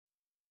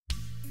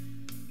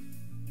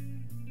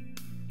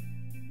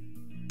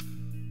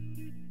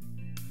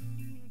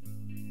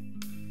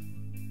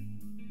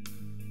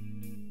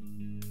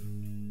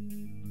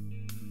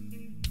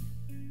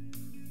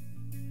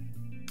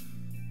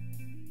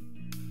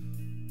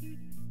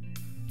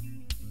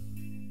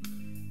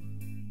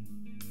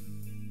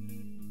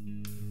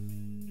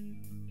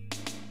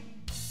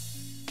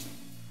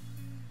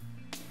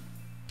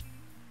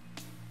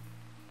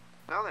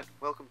Now then,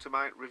 welcome to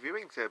my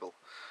reviewing table.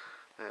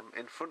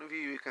 In front of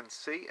you can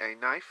see a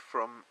knife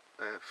from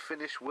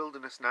Finnish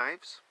Wilderness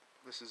Knives.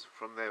 This is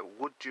from their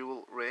Wood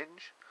Jewel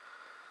range.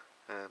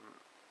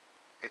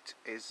 It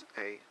is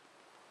a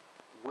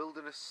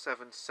Wilderness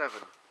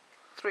 7.7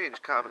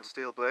 3-inch carbon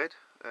steel blade,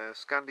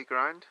 Scandi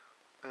grind.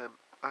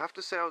 I have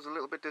to say I was a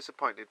little bit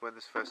disappointed when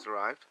this first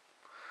arrived.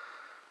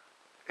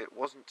 It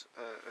wasn't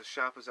as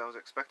sharp as I was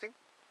expecting,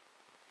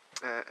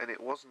 and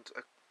it wasn't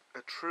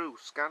a true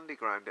Scandi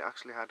grind. It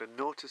actually had a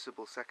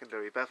noticeable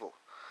secondary bevel.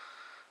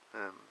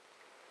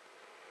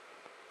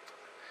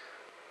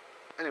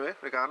 Anyway,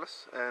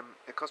 regardless,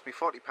 it cost me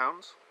 £40.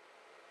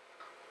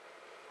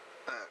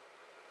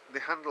 The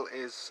handle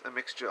is a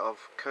mixture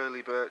of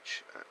curly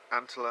birch,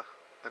 antler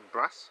and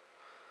brass.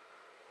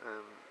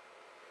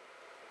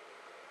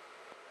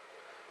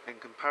 In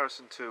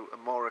comparison to a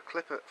Mora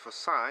clipper for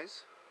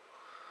size,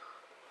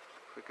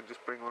 if we can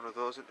just bring one of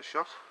those into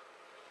shot,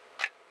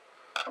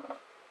 give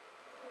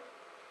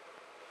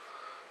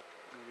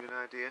you an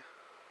idea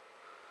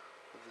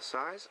of the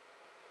size.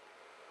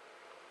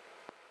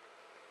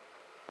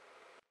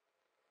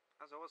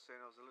 As I was saying,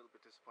 I was a little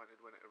bit disappointed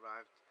when it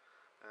arrived,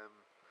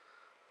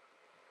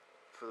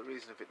 for the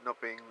reason of it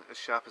not being as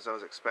sharp as I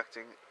was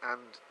expecting,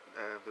 and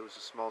there was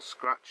a small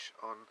scratch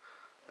on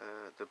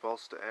the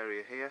bolster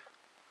area here.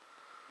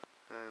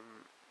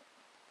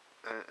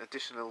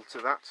 Additional to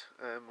that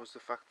was the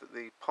fact that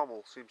the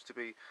pommel seems to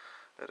be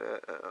at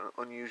an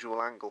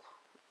unusual angle.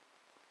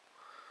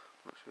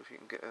 I'm not sure if you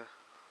can get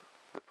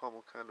the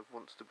pommel kind of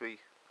wants to be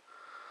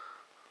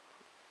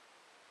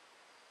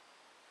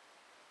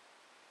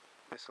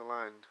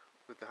misaligned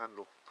with the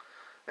handle.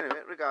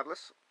 Anyway,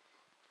 regardless,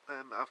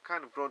 I've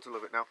kind of grown to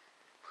love it now.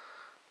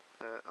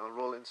 I'll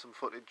roll in some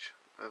footage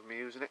of me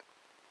using it.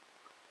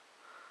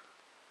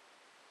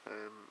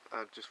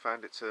 I just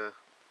find it's a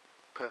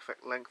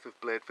perfect length of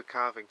blade for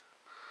carving.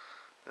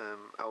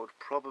 I would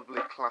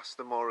probably class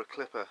the Mora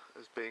clipper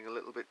as being a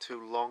little bit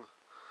too long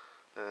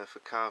for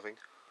carving,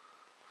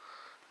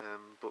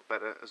 but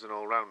better as an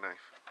all-round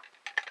knife.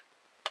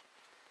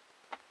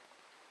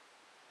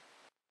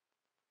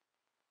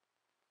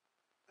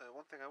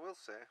 One thing I will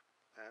say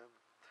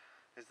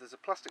is there's a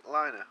plastic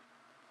liner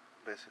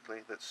basically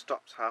that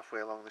stops halfway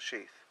along the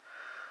sheath,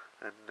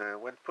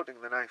 and when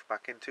putting the knife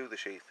back into the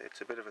sheath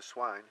it's a bit of a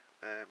swine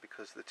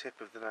because the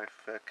tip of the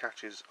knife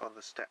catches on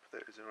the step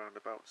that is around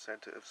about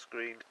centre of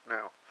screen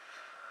now.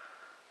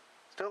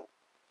 Still,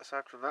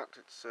 aside from that,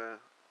 it's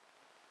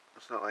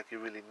not like you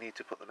really need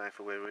to put the knife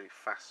away really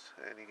fast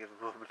at any given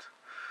moment.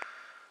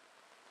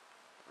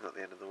 Not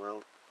the end of the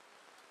world.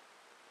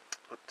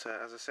 But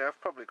as I say, I've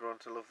probably grown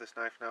to love this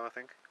knife now, I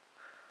think.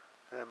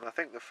 I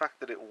think the fact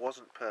that it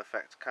wasn't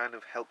perfect kind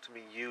of helped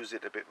me use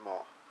it a bit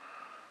more.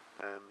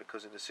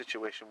 Because in a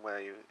situation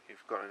where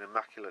you've got an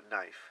immaculate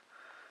knife,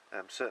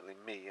 certainly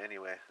me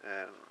anyway,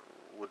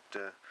 would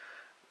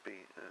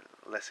be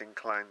less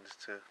inclined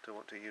to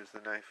want to use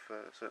the knife,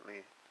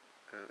 certainly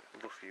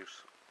rough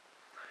use.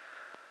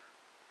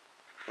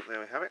 But there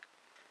we have it,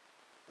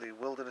 the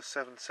Wilderness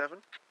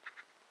 7.7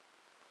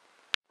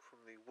 from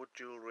the Wood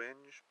Jewel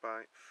range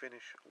by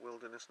Finnish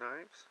Wilderness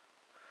Knives.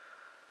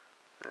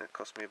 It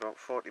cost me about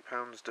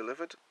 £40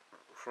 delivered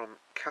from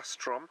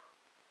Castrom.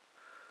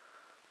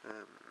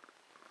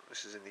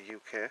 This is in the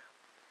UK.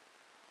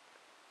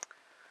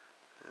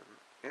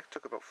 Yeah, it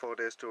took about 4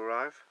 days to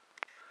arrive,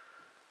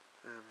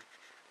 and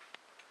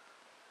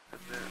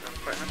I'm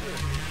quite happy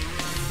with it.